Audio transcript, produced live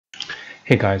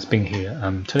Hey guys, Bing here.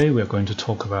 Today we're going to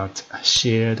talk about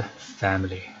shared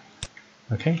family.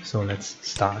 Okay, so let's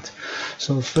start.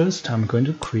 So first I'm going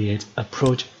to create a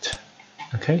project.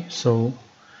 Okay, so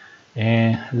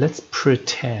let's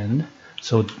pretend.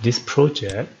 So this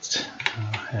project,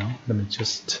 hang on, let me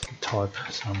just type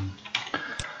some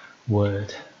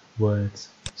words.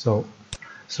 So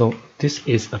this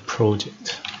is a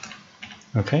project.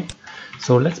 Okay,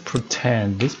 so let's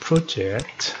pretend this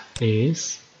project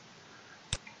is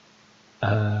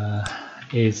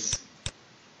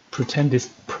pretend this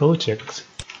project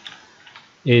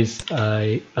is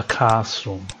a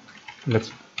classroom.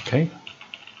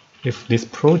 If this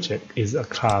project is a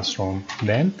classroom,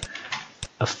 then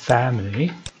a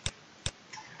family,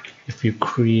 if you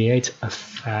create a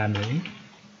family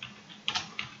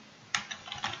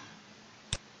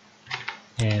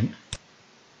and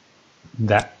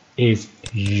that is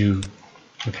you.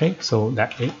 Okay, so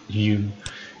that is you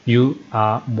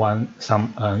are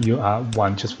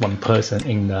just one person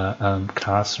in the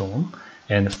classroom,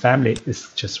 and the family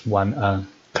is just one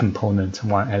component,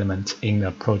 one element in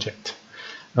the project.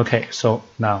 Okay, so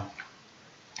now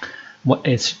what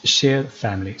is shared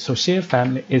family? So shared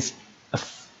family is a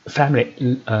family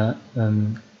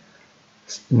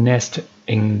nest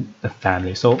in the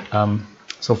family. So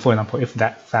for example, if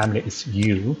that family is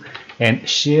you, and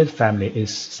shared family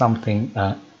is something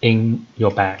in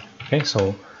your bag. Okay,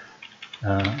 so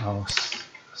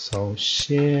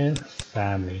shared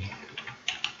family.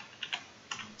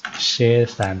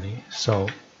 So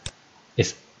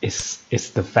it's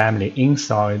the family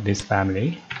inside this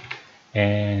family,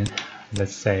 and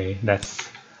let's say that's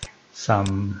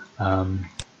some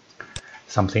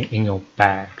something in your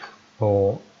bag,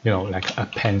 or like a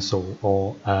pencil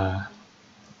or a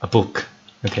book.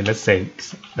 Okay, let's say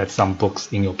that's some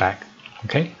books in your bag.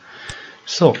 Okay,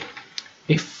 so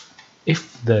if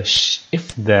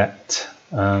that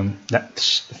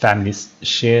family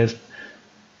shares,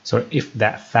 so if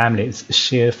that family is a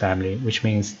shared family, which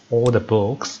means all the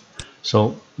books,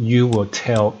 so you will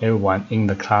tell everyone in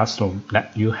the classroom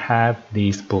that you have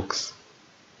these books.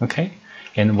 Okay,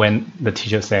 and when the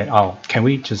teacher said, oh, can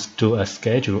we just do a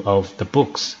schedule of the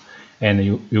books, and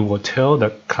you will tell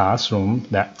the classroom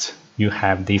that you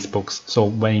have these books. So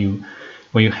when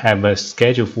you have a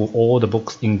schedule for all the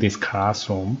books in this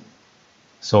classroom,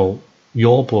 so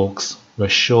your books will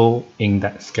show in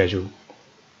that schedule.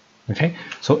 Okay,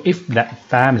 so if that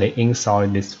family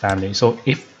inside this family, so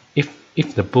if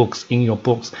the books in your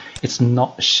books it's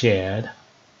not shared,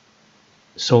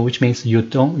 so which means you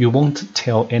won't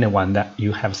tell anyone that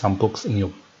you have some books in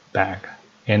your bag,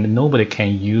 and nobody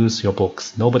can use your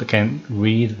books, nobody can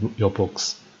read your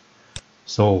books.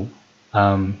 So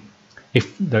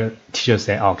if the teacher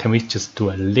say, oh, can we just do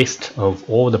a list of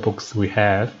all the books we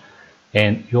have,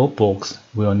 and your books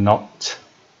will not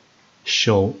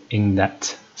show in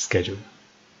that schedule.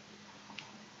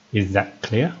 Is that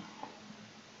clear?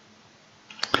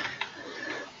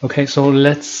 Okay, so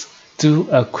let's do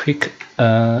a quick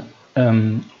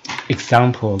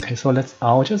example. Okay, so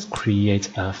I'll just create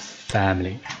a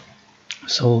family.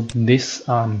 So this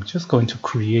I'm just going to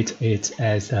create it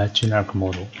as a generic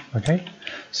model. Okay,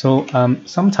 so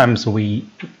sometimes we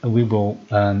will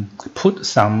put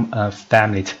some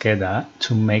family together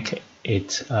to make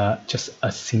it just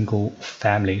a single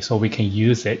family, so we can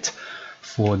use it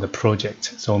for the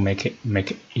project, so make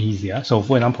it easier. So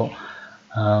for example,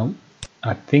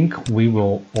 I think we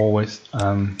will always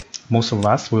most of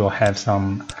us will have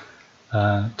some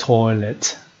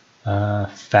toilet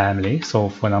family. So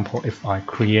for example, if I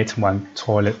create one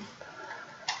toilet,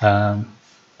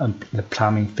 the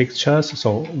plumbing fixtures,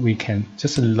 so we can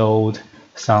just load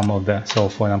some of the, so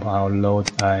for example, I'll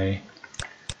load a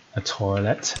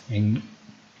toilet in,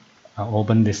 I'll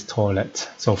open this toilet,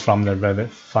 so from the Revit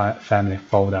family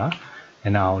folder,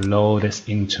 and I'll load this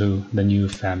into the new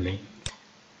family.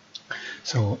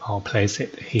 So I'll place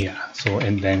it here. So,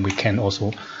 and then we can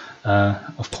also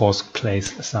of course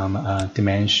place some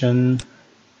dimension,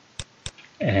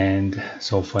 and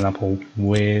so for example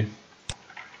width,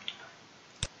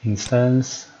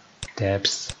 instance,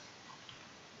 depth,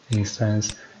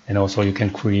 instance, and also you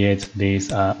can create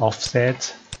these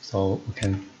offset. So we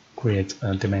can create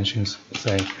dimensions,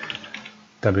 say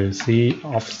WC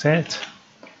offset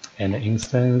and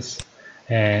instance,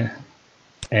 and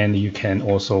you can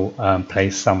also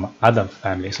place some other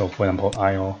family. So for example,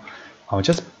 I'll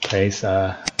just place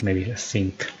maybe a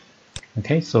sink.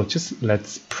 Okay, so just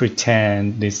let's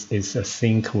pretend this is a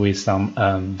sink with some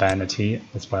vanity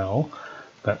as well.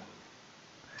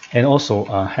 And also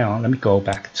hang on, let me go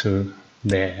back to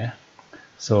there.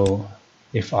 So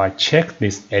if I check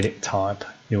this edit type,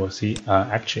 you will see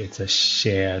actually it's a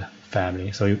shared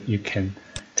family. So you can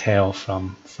tell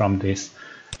from this.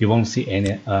 You won't see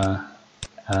any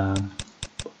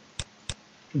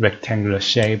rectangular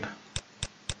shape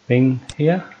thing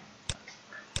here.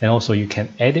 And also you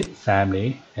can edit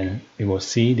family, and you will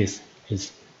see this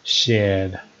is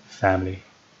shared family.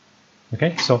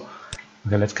 Okay, so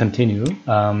let's continue.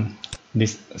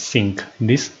 This sink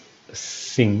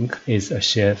is a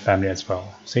shared family as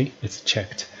well. See, it's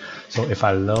checked. So if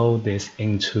I load this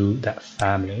into that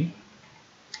family,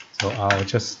 so I'll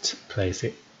just place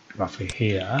it roughly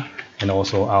here, and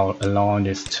also I'll align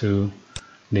this to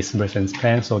this reference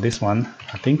plane. So this one,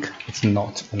 I think it's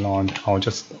not aligned. I'll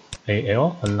just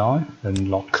AL align and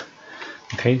lock.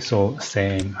 Okay, so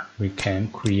same, we can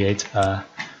create a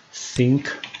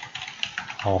sink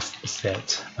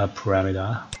offset a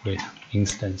parameter with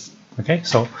instance. Okay,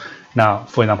 so now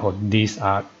for example, these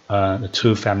are the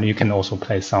two family. You can also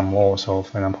place some more. So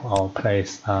for example, I'll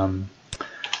place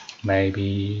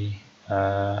maybe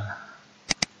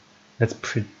let's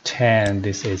pretend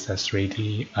this is a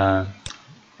 3D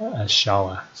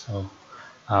shower. So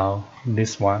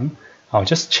this one, I'll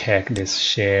just check this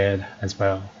shared as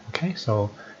well. Okay, so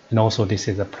and also this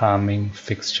is a plumbing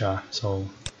fixture, so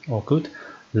all good.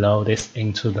 Load this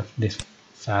into this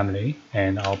family,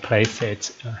 and I'll place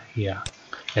it here,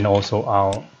 and also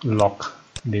I'll lock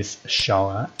this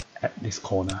shower at this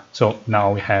corner. So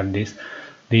now we have these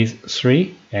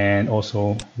three, and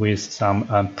also with some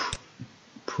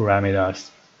parameters,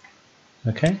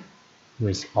 okay,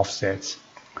 with offsets.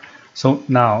 So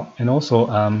now, and also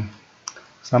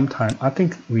sometimes I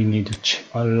think we need to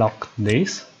unlock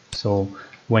this. So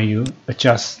when you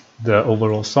adjust the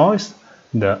overall size,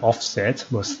 the offset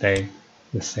will stay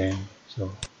the same. So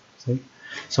see,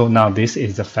 so now this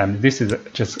is the family. This is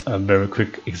just a very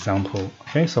quick example.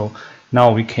 Okay, so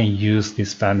now we can use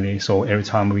this family. So every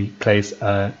time we place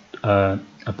a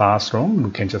bathroom,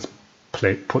 we can just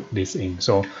put this in.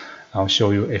 So I'll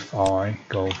show you. If I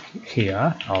go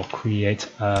here, I'll create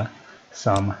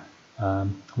some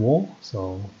wall.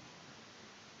 So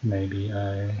maybe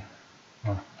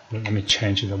let me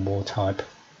change the wall type.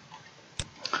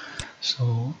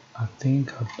 So I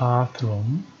think a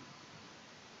bathroom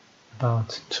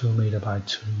about 2 meter by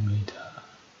 2 meter.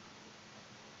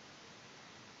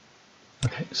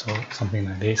 Okay, so something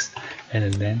like this,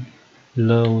 and then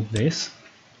load this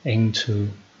into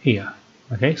here.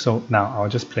 Okay, so now I'll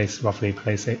just roughly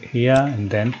place it here, and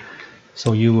then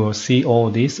so you will see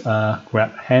all this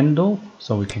grab handle.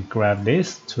 So we can grab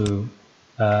this to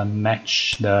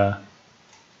match the,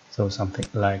 so something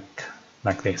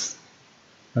like this.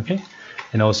 Okay,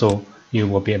 and also you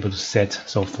will be able to set,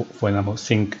 so for example,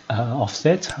 sink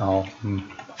offset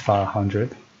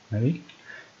 500 maybe,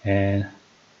 and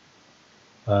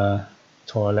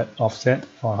toilet offset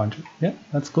 400. Yeah,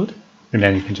 that's good. And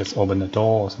then you can just open the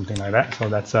door or something like that. So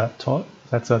that's a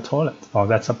toilet, or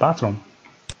that's a bathroom.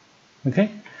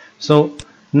 Okay, so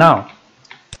now,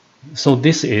 so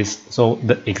this is, so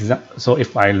the so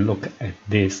if I look at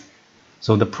this,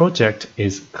 so the project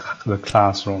is the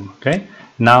classroom. Okay,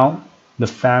 now the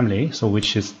family, so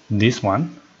which is this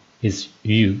one, is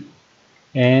you,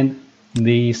 and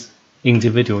these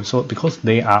individuals. So because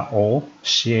they are all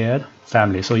shared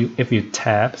family, so if you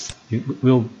tab,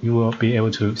 you will be able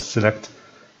to select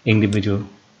individual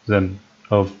them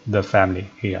of the family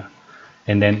here,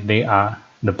 and then they are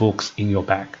the books in your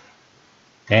bag.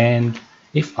 And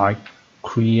if I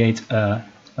create a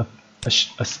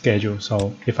schedule,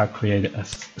 so if I create a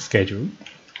schedule,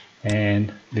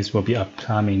 and this will be a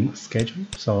plumbing schedule,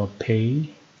 so pay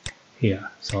here,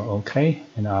 so okay,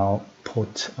 and I'll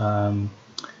put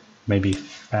maybe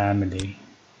family,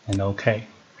 and okay.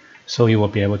 So you will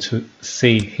be able to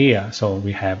see here, so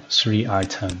we have 3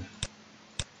 items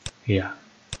here.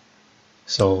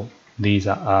 So these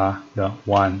are the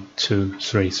 1, 2,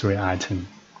 3 items.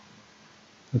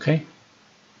 Okay,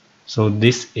 so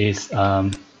this is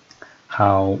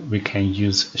how we can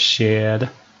use shared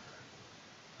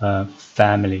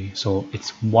family. So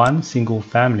it's one single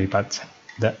family, but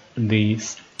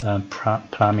these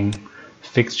plumbing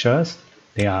fixtures,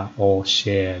 they are all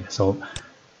shared. So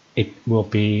it will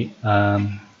be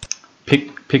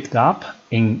picked up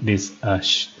in this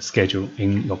schedule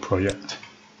in your project.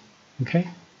 Okay,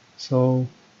 so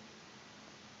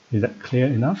is that clear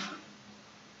enough?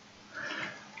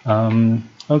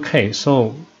 Okay,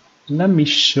 so let me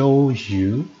show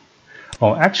you.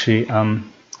 Oh, actually,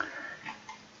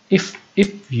 if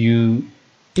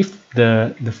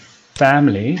the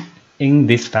family in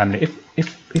this family,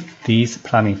 if these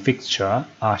plumbing fixture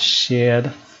are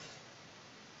shared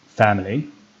family,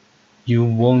 you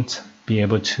won't be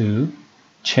able to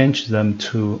change them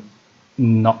to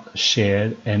not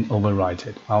shared and overwrite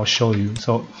it. I'll show you.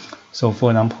 So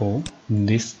for example,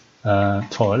 this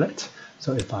toilet.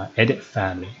 So if I edit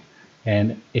family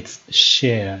and it's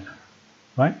shared,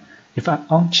 right? If I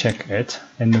uncheck it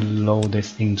and load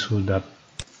this into the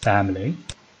family,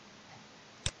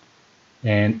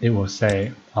 and it will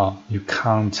say, oh, you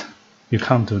can't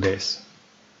do this.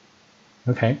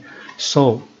 Okay,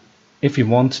 so if you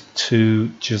want to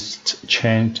just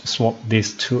swap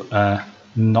this to a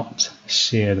not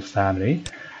shared family,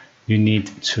 you need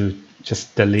to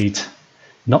just delete.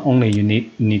 Not only you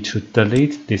need to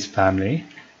delete this family,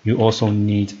 you also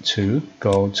need to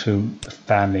go to the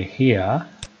family here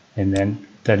and then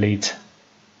delete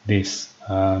this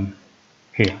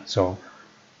here. So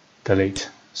delete.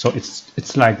 So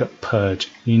it's like a purge.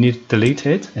 You need to delete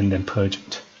it and then purge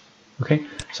it. Okay,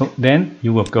 so then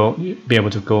you will be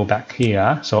able to go back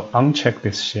here. So uncheck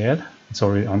this shared, it's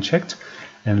already unchecked,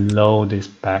 and load this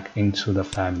back into the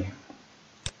family.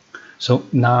 So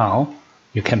now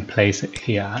you can place it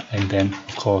here, and then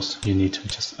of course you need to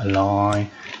just align,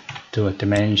 do a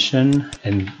dimension,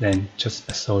 and then just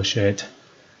associate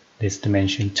this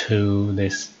dimension to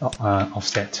this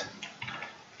offset.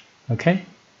 Okay,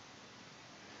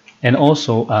 and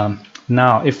also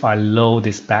now if I load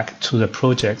this back to the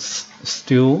projects,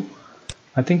 still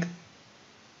I think,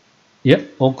 yeah,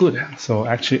 all good. So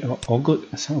actually all good.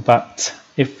 So, but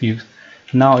if you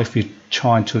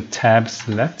try to tab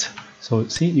select, so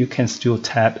see, you can still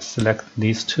tab select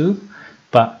these two,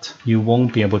 but you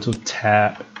won't be able to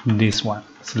tab this one,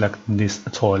 select this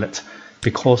toilet,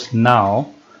 because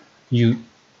now you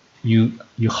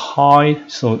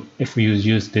hide. So if you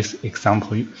use this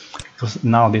example, because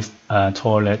now this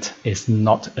toilet is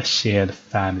not a shared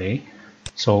family,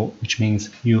 so which means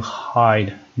you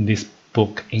hide this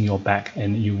book in your bag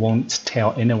and you won't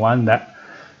tell anyone that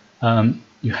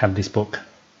you have this book.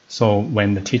 So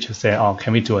when the teacher say, oh,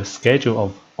 can we do a schedule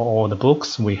of all the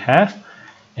books we have,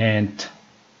 and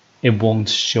it won't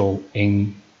show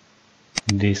in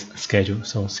this schedule.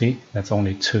 So see, that's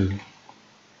only 2.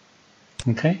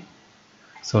 Okay,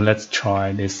 so let's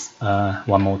try this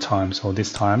one more time. So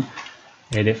this time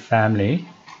edit family,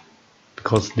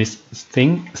 because this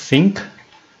sync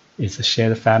is a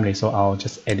shared family, so I'll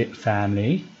just edit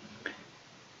family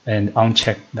and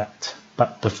uncheck that.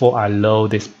 But before I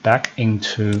load this back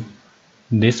into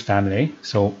this family,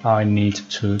 so I need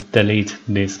to delete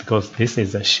this, because this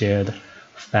is a shared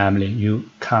family. You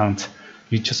won't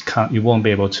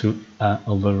be able to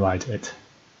overwrite it.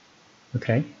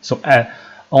 Okay, so I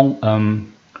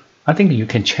think you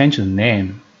can change the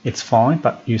name, it's fine,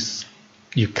 but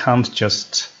you can't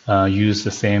just use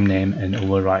the same name and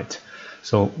overwrite.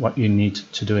 So what you need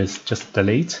to do is just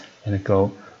delete and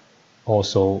go.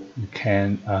 Also you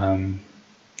can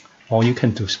or you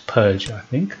can do purge, I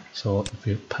think. So if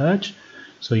you purge,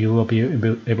 so you will be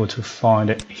able to find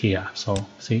it here. So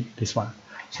see this one,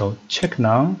 so check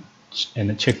none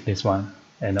and check this one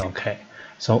and okay.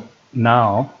 So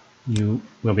now you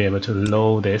will be able to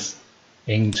load this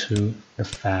into the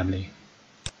family,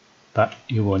 but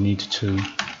you will need to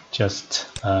just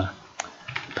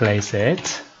place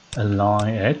it,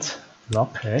 align it,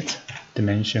 lock it,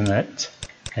 dimension it,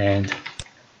 and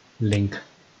link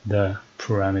the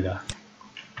parameter.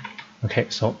 Okay,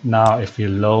 so now if you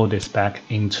load this back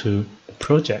into the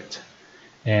project,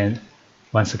 and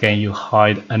once again you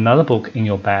hide another book in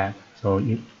your bag, so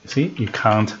you see you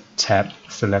can't tab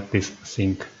select this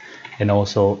sync, and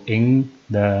also in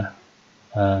the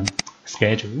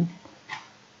schedule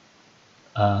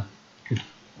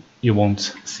you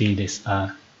won't see this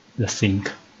the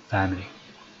sync family.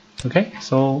 Okay,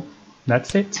 so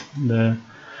that's it.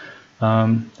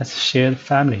 That's shared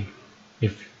family.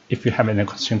 If you have any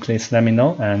question, please let me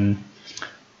know, and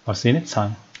I'll see you next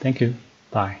time. Thank you.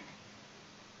 Bye.